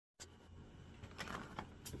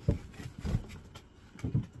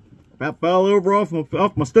About fell over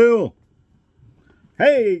off my stool.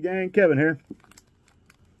 Hey, gang, Kevin here.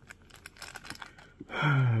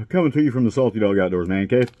 Coming to you from the Salty Dog Outdoors Man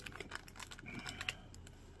Cave.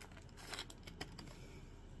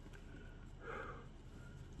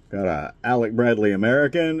 Got a Alec Bradley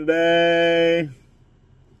American today.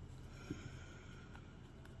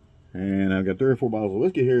 And I've got 3 or 4 bottles of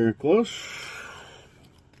whiskey here close.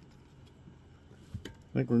 I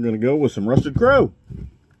think we're going to go with some Rusted Crow.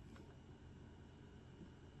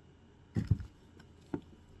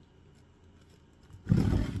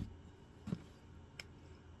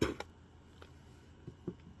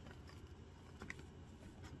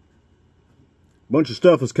 Bunch of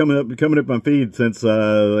stuff is coming up my feed since they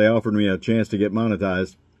offered me a chance to get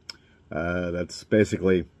monetized. That's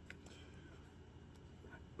basically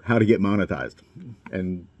how to get monetized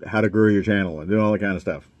and how to grow your channel and do all that kind of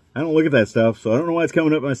stuff. I don't look at that stuff, so I don't know why it's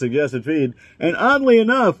coming up in my suggested feed. And oddly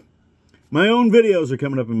enough, my own videos are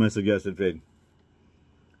coming up in my suggested feed.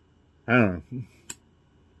 I don't know.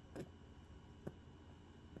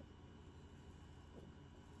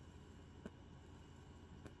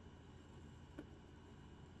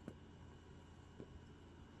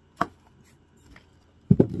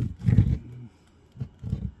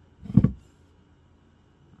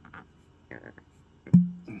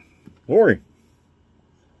 Lori.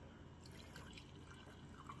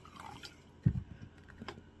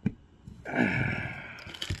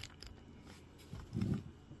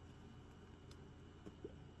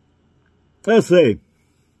 Let's see.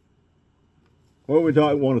 What we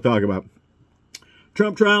want to talk about.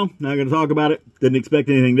 Trump trial, not going to talk about it. Didn't expect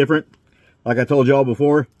anything different. Like I told y'all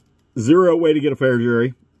before, zero way to get a fair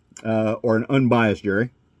jury or an unbiased jury.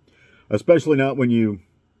 Especially not when you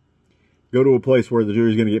go to a place where the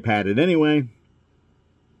jury's going to get padded anyway.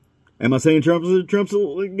 Am I saying Trump's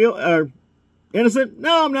innocent?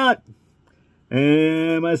 No, I'm not.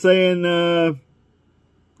 Am I saying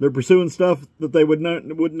they're pursuing stuff that they would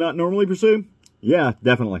not normally pursue? Yeah,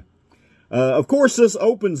 definitely. Of course, this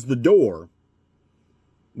opens the door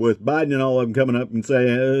with Biden and all of them coming up and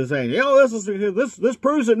saying, you know, this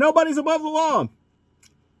proves that nobody's above the law.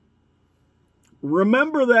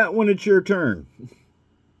 Remember that when it's your turn.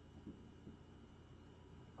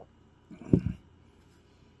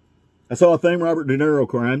 I saw a thing Robert De Niro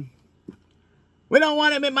crying. We don't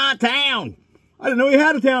want him in my town. I didn't know he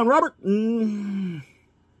had a town, Robert.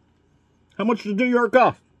 How much does New York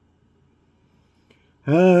cost?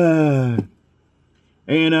 My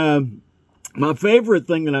favorite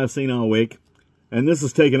thing that I've seen all week, and this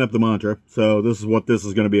is taking up the mantra, so this is what this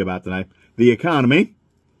is going to be about tonight. The economy.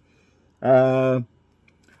 I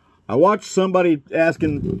watched somebody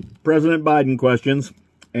asking President Biden questions,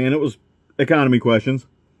 and it was economy questions.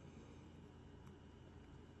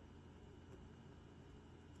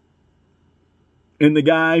 And the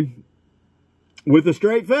guy, with a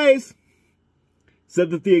straight face,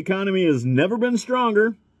 said that the economy has never been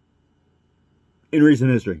stronger in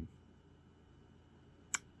recent history.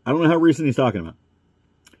 I don't know how recent he's talking about.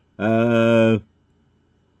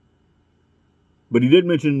 But he did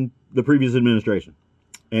mention the previous administration.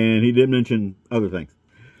 And he did mention other things.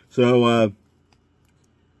 So,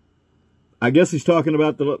 I guess he's talking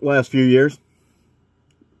about the last few years.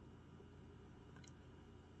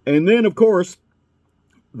 And then, of course,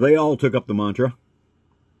 they all took up the mantra.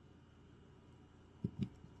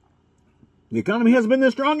 The economy hasn't been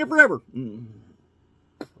this strong in forever.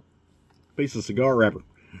 Piece of cigar wrapper.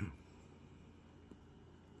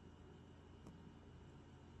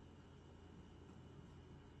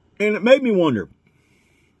 And it made me wonder,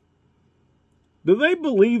 do they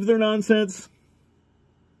believe their nonsense?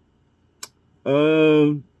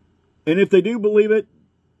 And if they do believe it,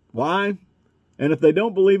 why? And if they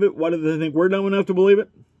don't believe it, why do they think we're dumb enough to believe it?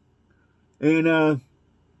 And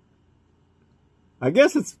I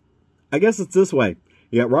guess it's this way.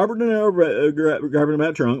 You got Robert De Niro grabbing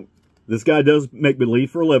about Trump. This guy does make-believe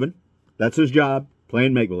for a living. That's his job,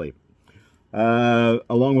 playing make-believe.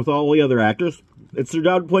 Along with all the other actors, it's their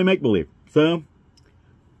job to play make-believe. So,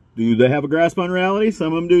 do they have a grasp on reality?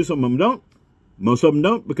 Some of them do, some of them don't. Most of them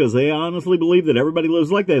don't, because they honestly believe that everybody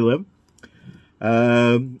lives like they live.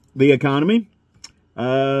 The economy.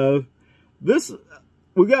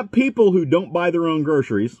 We got people who don't buy their own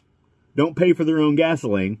groceries, don't pay for their own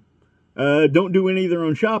gasoline, don't do any of their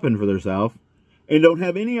own shopping for themselves, and don't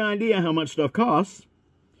have any idea how much stuff costs,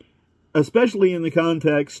 especially in the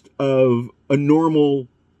context of a normal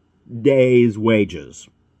day's wages.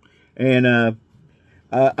 And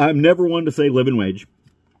I'm never one to say living wage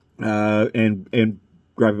and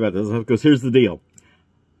gripe about this, because here's the deal.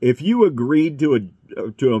 If you agreed to a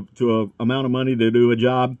amount of money to do a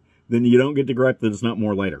job, then you don't get to gripe that it's not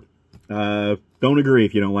more later. Don't agree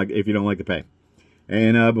if you don't like the pay.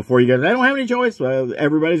 And before you guys, I don't have any choice.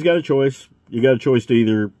 Everybody's got a choice. You got a choice to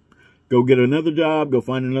either go get another job, go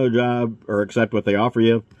find another job, or accept what they offer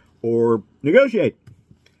you, or negotiate.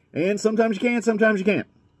 And sometimes you can, sometimes you can't.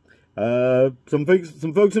 Some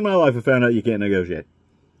folks in my life have found out you can't negotiate.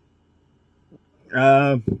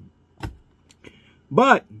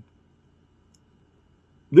 But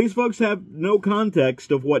these folks have no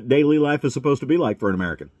context of what daily life is supposed to be like for an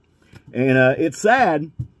American. And it's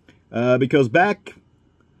sad because back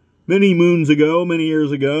many moons ago, many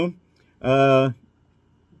years ago,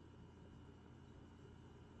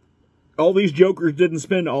 all these jokers didn't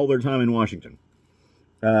spend all their time in Washington.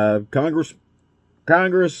 Congress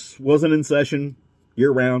wasn't in session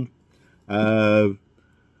year-round.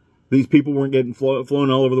 These people weren't getting flown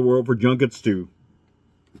all over the world for junkets to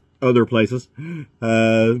other places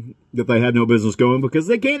that they had no business going because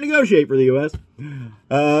they can't negotiate for the U.S.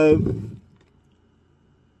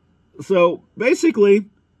 So basically,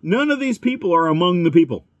 none of these people are among the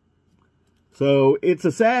people. So it's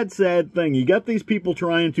a sad, sad thing. You got these people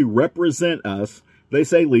trying to represent us. They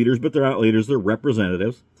say leaders, but they're not leaders. They're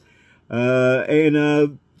representatives.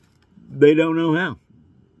 And they don't know how.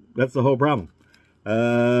 That's the whole problem.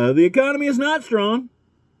 The economy is not strong.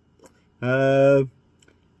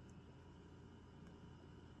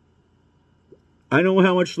 I know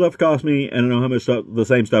how much stuff cost me, and I know how much the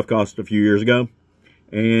same stuff cost a few years ago.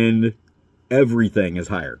 And everything is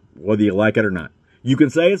higher, whether you like it or not. You can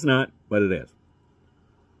say it's not, but it is.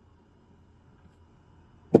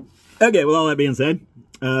 Okay, with all that being said,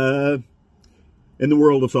 in the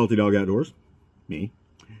world of Salty Dog Outdoors, me,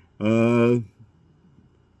 you're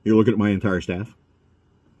looking at my entire staff.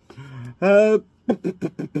 Got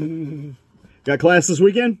class this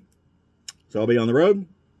weekend, so I'll be on the road.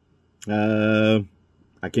 I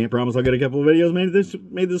can't promise I'll get a couple of videos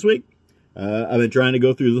made this week. I've been trying to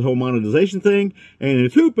go through the whole monetization thing, and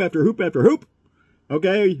it's hoop after hoop after hoop.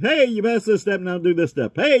 Okay, hey, you passed this step, now do this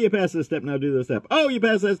step. Hey, you passed this step, now do this step. Oh, you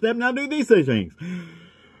passed that step, now do these things.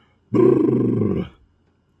 Brrr.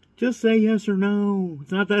 Just say yes or no.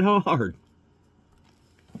 It's not that hard.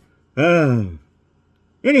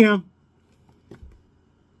 Anyhow.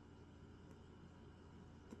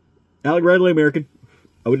 Alec Bradley, American.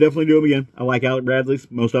 I would definitely do them again. I like Alec Bradley's,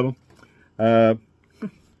 most of them.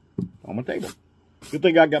 On my table. Good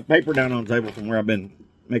thing I got paper down on the table from where I've been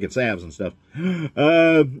making salves and stuff.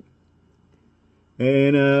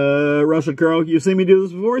 Rusted Crowe, you've seen me do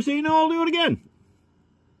this before, so you know I'll do it again.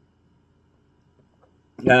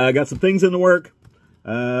 I got some things in the work.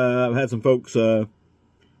 I've had some folks wanted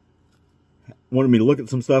me to look at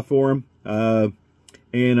some stuff for them. I'll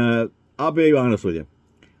be honest with you.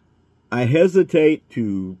 I hesitate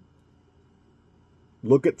to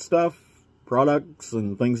look at stuff, products,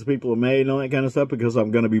 and things that people have made and all that kind of stuff because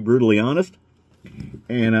I'm going to be brutally honest.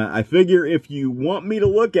 And I figure if you want me to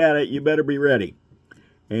look at it, you better be ready.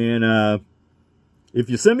 And if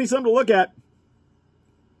you send me something to look at,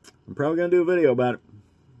 I'm probably going to do a video about it.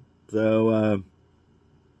 So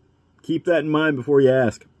keep that in mind before you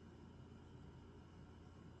ask.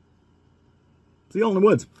 See y'all in the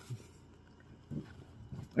woods.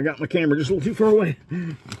 I got my camera just a little too far away.